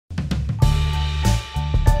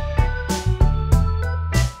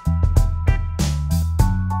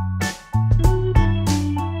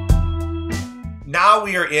while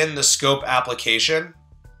we are in the Scope application,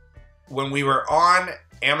 when we were on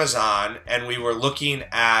Amazon and we were looking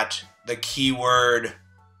at the keyword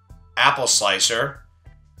apple slicer,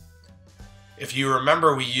 if you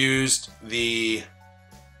remember, we used the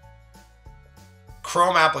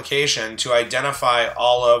Chrome application to identify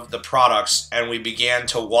all of the products, and we began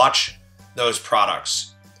to watch those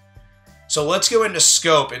products. So let's go into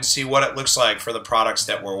Scope and see what it looks like for the products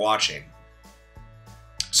that we're watching.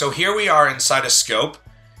 So here we are inside of Scope,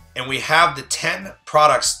 and we have the 10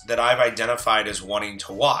 products that I've identified as wanting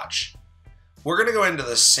to watch. We're going to go into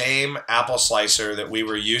the same apple slicer that we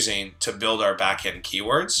were using to build our backend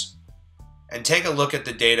keywords and take a look at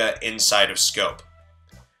the data inside of Scope.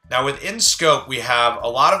 Now within Scope, we have a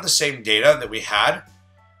lot of the same data that we had.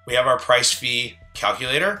 We have our price fee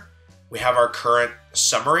calculator. We have our current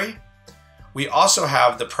summary. We also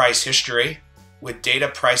have the price history with data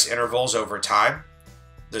price intervals over time,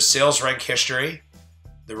 the sales rank history,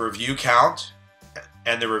 the review count,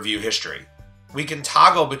 and the review history. We can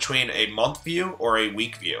toggle between a month view or a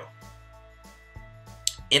week view.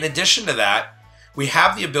 In addition to that, we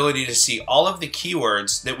have the ability to see all of the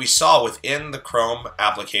keywords that we saw within the Chrome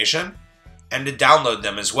application and to download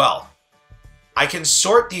them as well. I can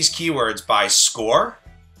sort these keywords by score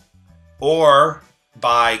or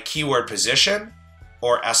by keyword position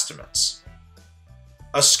or estimates.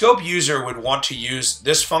 A Scope user would want to use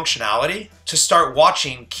this functionality to start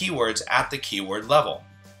watching keywords at the keyword level.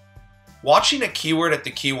 Watching a keyword at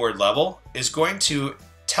the keyword level is going to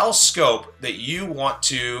tell Scope that you want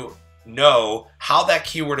to know how that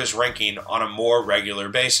keyword is ranking on a more regular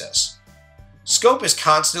basis. Scope is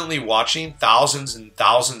constantly watching thousands and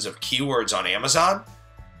thousands of keywords on Amazon,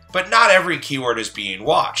 but not every keyword is being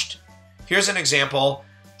watched. Here's an example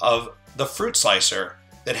of the fruit slicer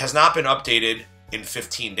that has not been updated in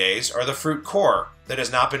 15 days, or the fruit core that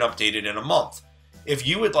has not been updated in a month. If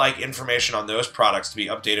you would like information on those products to be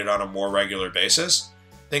updated on a more regular basis,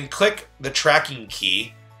 then click the tracking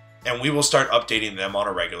key and we will start updating them on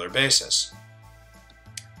a regular basis.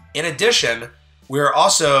 In addition, we are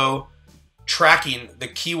also tracking the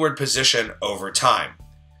keyword position over time.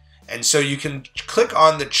 And so you can click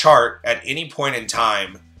on the chart at any point in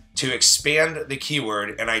time to expand the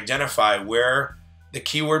keyword and identify where the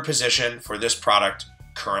keyword position for this product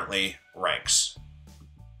currently ranks.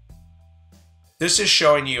 This is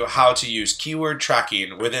showing you how to use keyword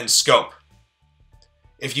tracking within Scope.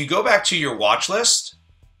 If you go back to your watch list,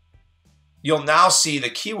 you'll now see the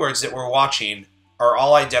keywords that we're watching are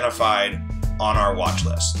all identified on our watch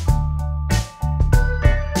list.